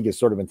in the league is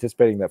sort of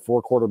anticipating that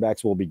 4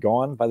 quarterbacks will be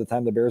gone by the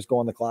time the Bears go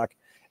on the clock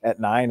at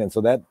 9. And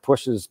so that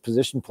pushes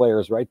position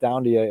players right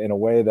down to you in a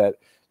way that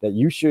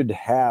you should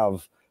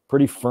have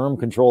pretty firm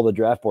control of the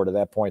draft board at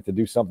that point to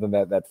do something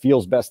that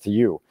feels best to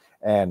you.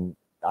 And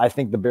I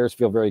think the Bears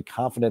feel very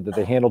confident that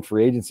they handled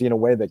free agency in a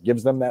way that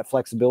gives them that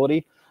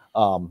flexibility.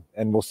 And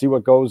we'll see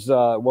what goes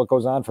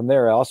on from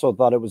there. I also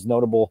thought it was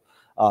notable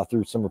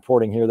through some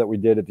reporting here that we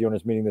did at the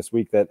owners meeting this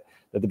week that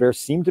the Bears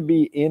seemed to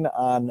be in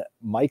on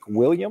Mike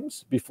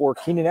Williams before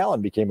Keenan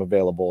Allen became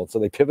available. And so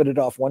they pivoted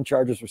off one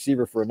Chargers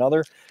receiver for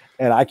another.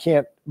 And I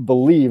can't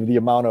believe the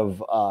amount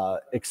of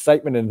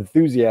excitement and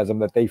enthusiasm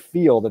that they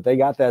feel that they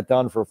got that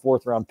done for a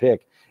 4th round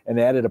pick and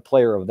added a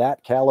player of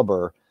that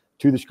caliber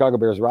to the Chicago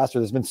Bears roster.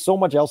 There's been so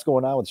much else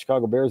going on with the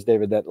Chicago Bears,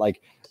 David, that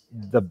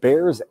the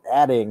Bears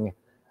adding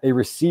a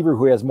receiver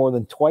who has more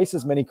than twice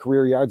as many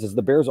career yards as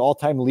the Bears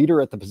all-time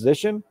leader at the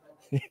position.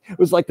 It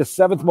was like the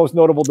 7th most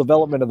notable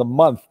development of the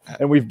month,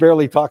 and we've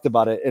barely talked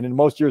about it. And in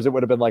most years, it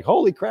would have been like,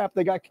 holy crap,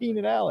 they got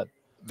Keenan Allen.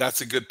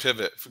 That's a good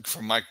pivot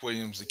from Mike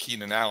Williams to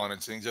Keenan Allen.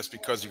 And saying just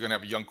because you're going to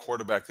have a young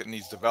quarterback that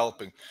needs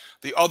developing.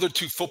 The other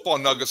 2 football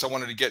nuggets I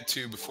wanted to get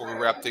to before we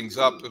wrap things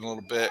up in a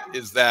little bit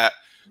is that,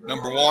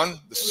 number 1,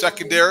 the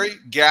secondary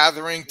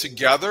gathering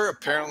together.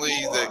 Apparently,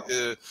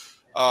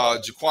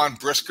 Jaquan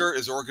Brisker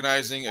is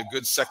organizing a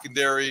good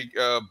secondary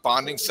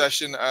bonding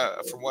session,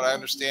 from what I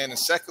understand. And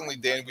secondly,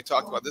 Dan, we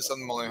talked about this on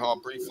the Mullen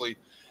Hall briefly.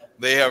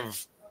 They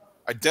have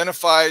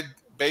identified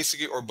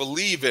basically or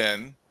believe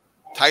in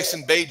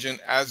Tyson Bagent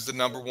as the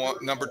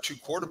number 2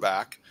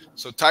 quarterback.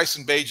 So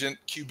Tyson Bagent,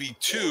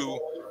 QB2,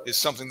 is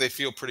something they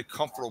feel pretty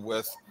comfortable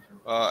with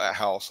at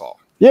Haugh Hall.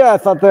 Yeah, I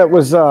thought that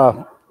was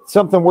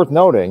something worth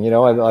noting.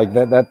 Like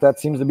that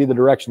seems to be the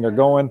direction they're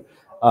going.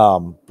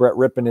 Brett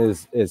Rippon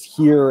is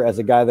here as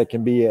a guy that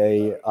can be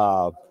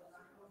a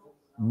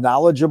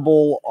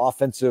knowledgeable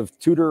offensive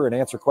tutor and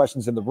answer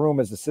questions in the room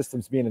as the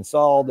system's being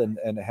installed,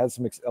 and has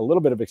a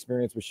little bit of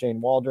experience with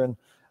Shane Waldron.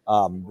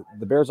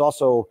 The Bears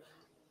also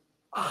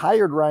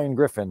hired Ryan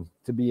Griffin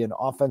to be an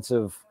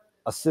offensive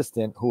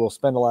assistant who will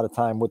spend a lot of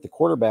time with the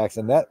quarterbacks,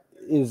 and that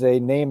is a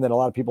name that a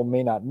lot of people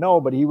may not know,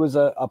 but he was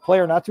a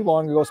player not too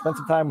long ago, spent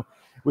some time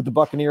with the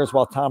Buccaneers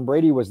while Tom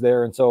Brady was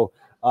there. And so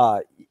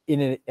in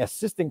an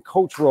assistant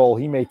coach role,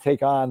 he may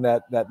take on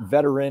that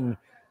veteran,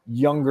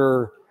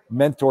 younger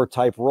mentor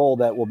type role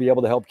that will be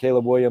able to help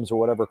Caleb Williams or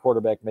whatever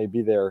quarterback may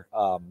be there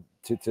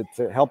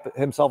to help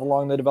himself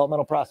along the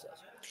developmental process.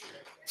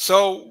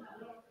 So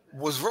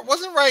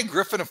wasn't Ryan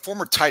Griffin a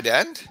former tight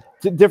end?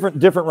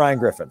 Different Ryan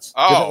Griffins.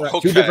 Oh, okay.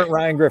 Two different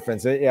Ryan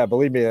Griffins. Yeah,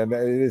 believe me,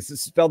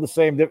 it's spelled the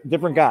same,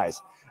 different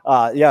guys.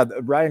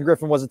 Ryan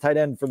Griffin was a tight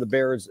end for the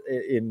Bears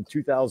in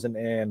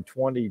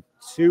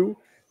 2022.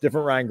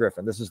 Different Ryan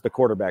Griffin. This is the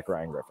quarterback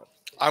Ryan Griffin.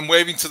 I'm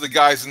waving to the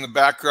guys in the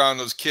background.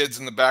 Those kids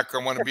in the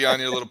background want to be on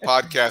your little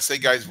podcast. Hey,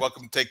 guys,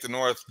 welcome to Take the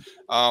North.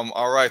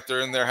 All right,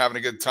 they're in there having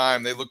a good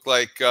time. They look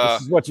like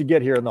this is what you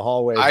get here in the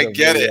hallway. I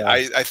get it.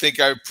 I think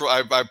I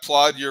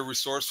applaud your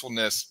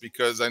resourcefulness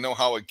because I know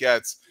how it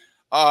gets.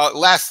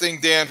 Last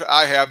thing, Dan,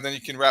 I have, then you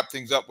can wrap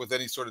things up with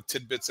any sort of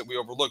tidbits that we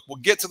overlook. We'll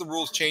get to the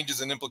rules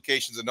changes and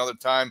implications another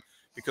time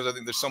because I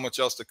think there's so much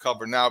else to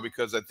cover now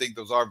because I think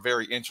those are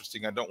very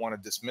interesting. I don't want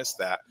to dismiss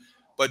that.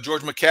 But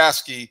George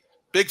McCaskey,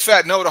 big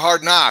fat no to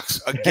Hard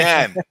Knocks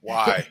again.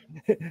 Why?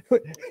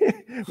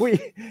 We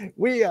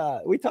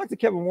talked to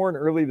Kevin Warren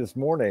early this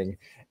morning,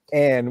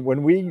 and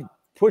when we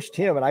pushed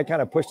him and I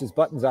kind of pushed his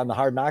buttons on the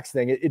Hard Knocks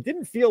thing, it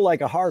didn't feel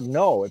like a hard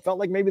no. It felt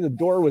like maybe the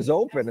door was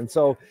open, and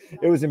so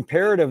it was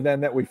imperative then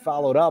that we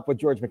followed up with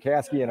George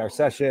McCaskey in our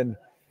session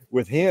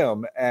with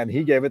him, and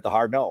he gave it the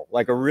hard no,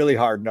 like a really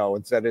hard no,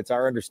 and said it's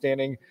our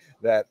understanding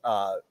that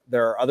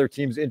there are other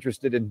teams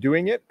interested in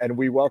doing it, and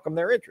we welcome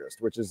their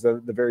interest, which is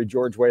the very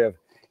George way of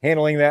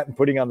handling that and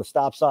putting on the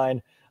stop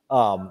sign.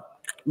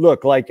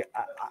 Look, like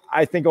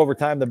I think over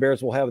time the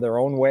Bears will have their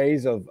own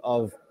ways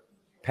of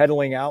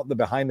peddling out the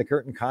behind the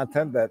curtain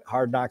content that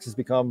Hard Knocks has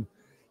become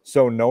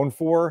so known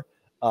for.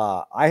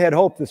 I had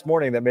hoped this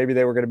morning that maybe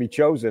they were going to be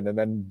chosen, and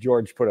then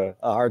George put a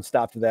hard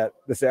stop to that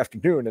this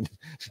afternoon. And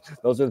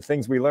those are the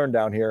things we learned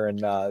down here. And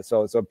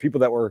so people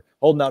that were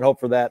holding out hope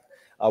for that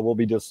will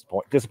be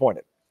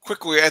disappointed.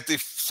 Quickly, at the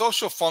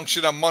social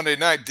function on Monday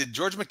night, did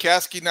George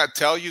McCaskey not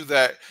tell you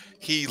that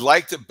he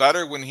liked it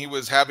better when he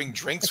was having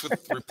drinks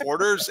with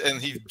reporters and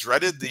he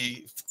dreaded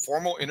the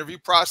formal interview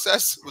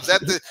process? Was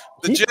that the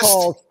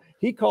gist?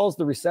 He calls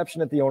the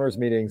reception at the owners'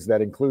 meetings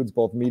that includes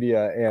both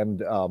media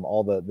and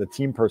all the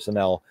team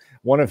personnel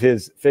one of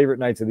his favorite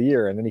nights of the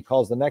year. And then he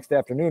calls the next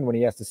afternoon when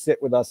he has to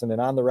sit with us in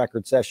an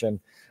on-the-record session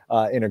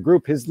in a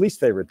group his least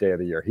favorite day of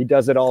the year. He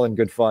does it all in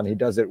good fun. He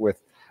does it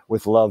with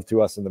love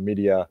to us in the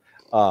media.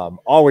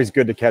 Always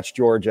good to catch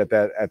George at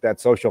that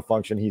social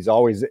function. He's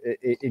always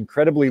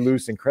incredibly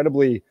loose,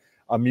 incredibly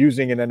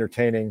amusing and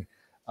entertaining.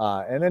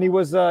 And then he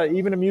was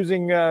even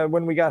amusing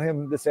when we got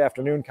him this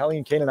afternoon.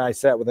 Colleen Kane and I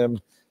sat with him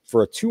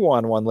for a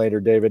 2-on-1 later,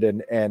 David,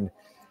 and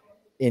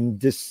in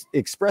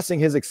expressing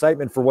his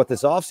excitement for what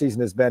this offseason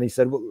has been, he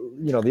said, well,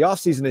 the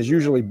offseason is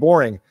usually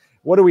boring.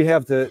 What do we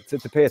have to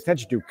pay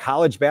attention to?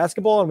 College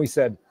basketball? And we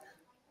said,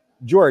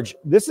 George,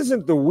 this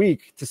isn't the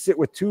week to sit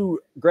with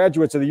two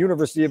graduates of the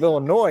University of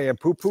Illinois and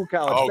poo-poo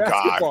college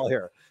basketball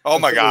here. Oh,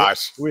 my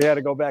gosh. We had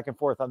to go back and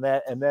forth on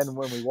that. And then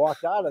when we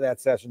walked out of that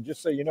session,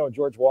 just so you know,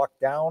 George walked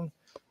down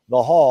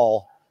the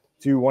hall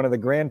to one of the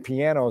grand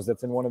pianos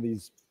that's in one of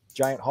these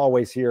giant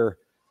hallways here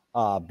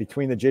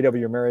between the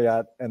JW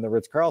Marriott and the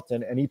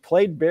Ritz-Carlton, and he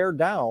played Bear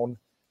Down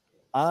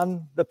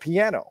on the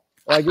piano.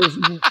 Like, it was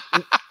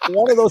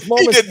one of those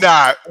moments. He did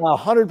not.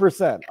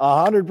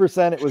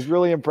 100%. It was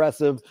really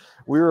impressive.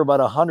 We were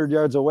about 100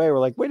 yards away. We're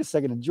like, wait a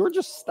second, did George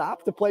just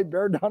stop to play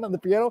Bear Down on the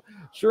piano?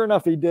 Sure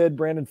enough, he did.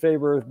 Brandon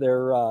Faber,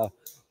 their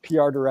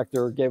PR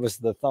director, gave us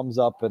the thumbs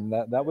up, and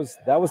that was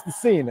the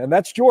scene. And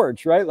that's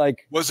George, right?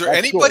 Like, was there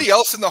anybody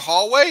else in the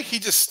hallway? He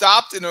just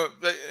stopped in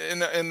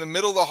the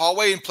middle of the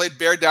hallway and played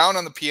Bear Down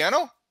on the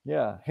piano?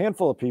 Yeah,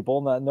 handful of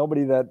people.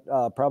 Nobody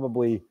that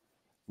probably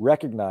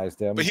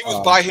recognized him. But he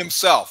was by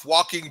himself,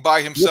 walking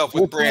by himself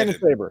with Brandon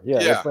Faber. Yeah,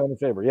 with Brandon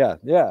Faber. Yeah.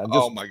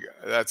 Oh my God,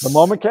 that's the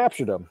moment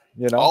captured him.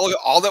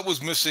 All that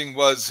was missing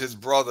was his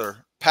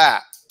brother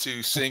Pat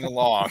to sing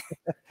along.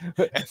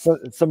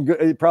 some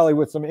good, probably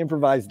with some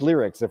improvised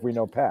lyrics, if we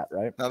know Pat,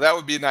 right? Now that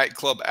would be a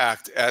nightclub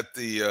act at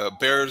the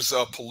Bears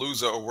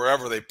Palooza or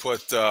wherever they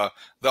put the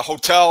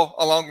hotel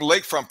along the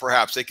lakefront.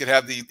 Perhaps they could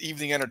have the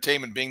evening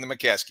entertainment being the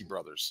McCaskey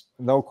brothers.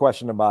 No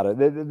question about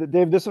it.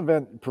 Dave, this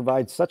event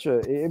provides such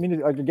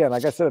again,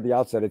 like I said at the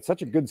outset, it's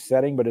such a good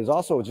setting, but it's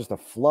also just a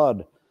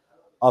flood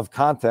of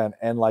content.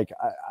 And like,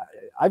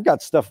 I've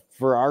got stuff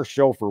for our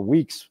show for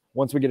weeks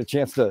once we get a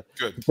chance to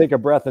take a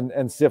breath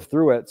and sift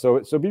through it.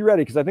 So be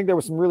ready, because I think there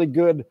was some really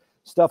good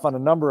stuff on a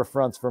number of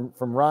fronts from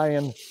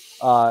Ryan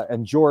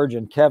and George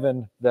and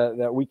Kevin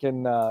that we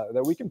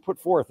can put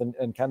forth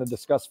and kind of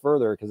discuss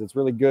further, because it's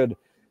really good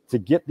to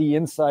get the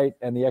insight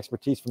and the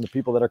expertise from the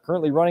people that are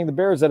currently running the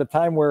Bears at a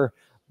time where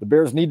the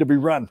Bears need to be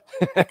run.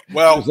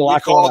 Well, we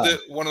called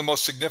it one of the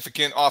most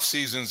significant off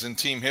seasons in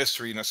team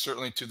history, and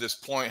certainly to this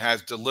point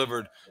has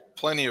delivered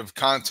plenty of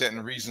content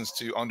and reasons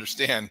to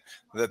understand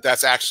that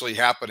that's actually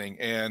happening.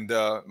 And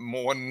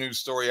one news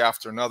story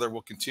after another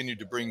will continue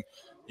to bring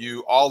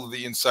you all of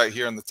the insight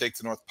here on the Take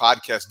the North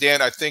podcast.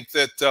 Dan, I think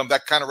that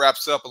that kind of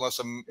wraps up, unless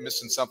I'm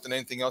missing something.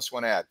 Anything else you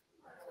want to add?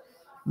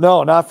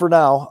 No, not for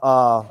now.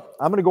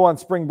 I'm going to go on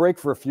spring break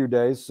for a few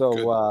days.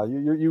 So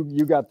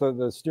you got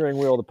the steering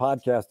wheel of the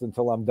podcast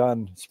until I'm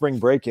done spring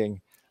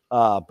breaking.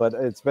 But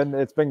it's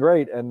been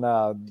great. And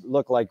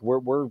look, like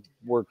we're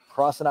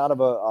crossing out of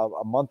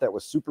a month that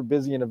was super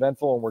busy and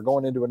eventful, and we're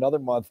going into another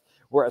month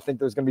where I think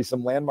there's going to be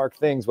some landmark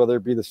things, whether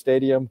it be the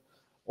stadium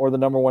or the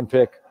number 1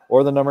 pick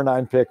or the number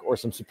 9 pick or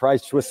some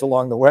surprise twists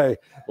along the way.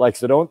 Like,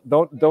 so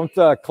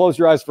don't close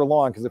your eyes for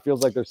long, because it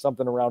feels like there's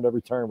something around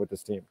every turn with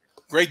this team.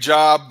 Great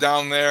job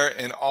down there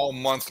and all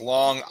month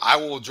long. I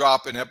will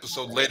drop an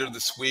episode later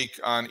this week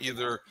on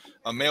either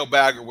a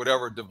mailbag or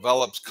whatever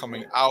develops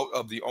coming out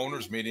of the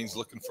owners' meetings,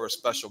 looking for a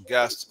special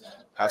guest.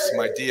 Have some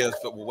ideas,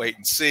 but we'll wait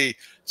and see.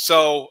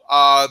 So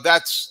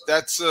that's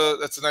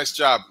a nice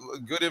job.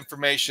 Good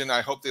information.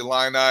 I hope the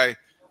Illini,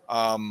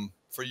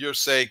 for your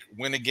sake,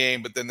 win a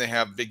game, but then they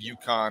have big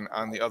UConn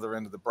on the other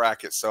end of the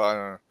bracket. So I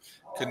don't know.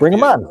 Bring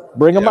them on.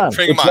 Bring them on.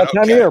 It's that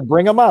time of year.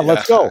 Bring them on.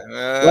 Let's go.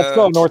 Let's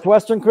go.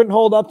 Northwestern couldn't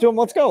hold up to them.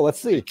 Let's go.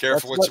 Let's see. Be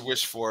careful what you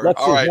wish for. Let's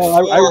all see. right.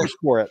 No, I wish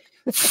for it.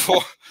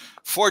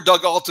 For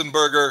Doug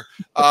Altenberger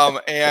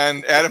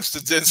and Adam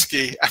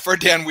Studzinski, for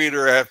Dan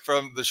Wiederer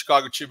from the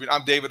Chicago Tribune,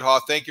 I'm David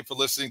Haugh. Thank you for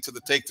listening to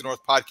the Take the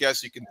North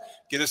podcast. You can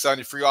get us on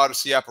your free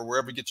Odyssey app or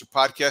wherever you get your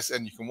podcasts,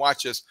 and you can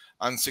watch us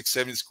on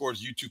 670 The Score's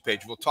YouTube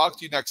page. We'll talk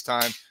to you next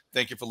time.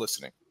 Thank you for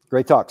listening.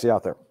 Great talk. See you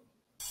out there.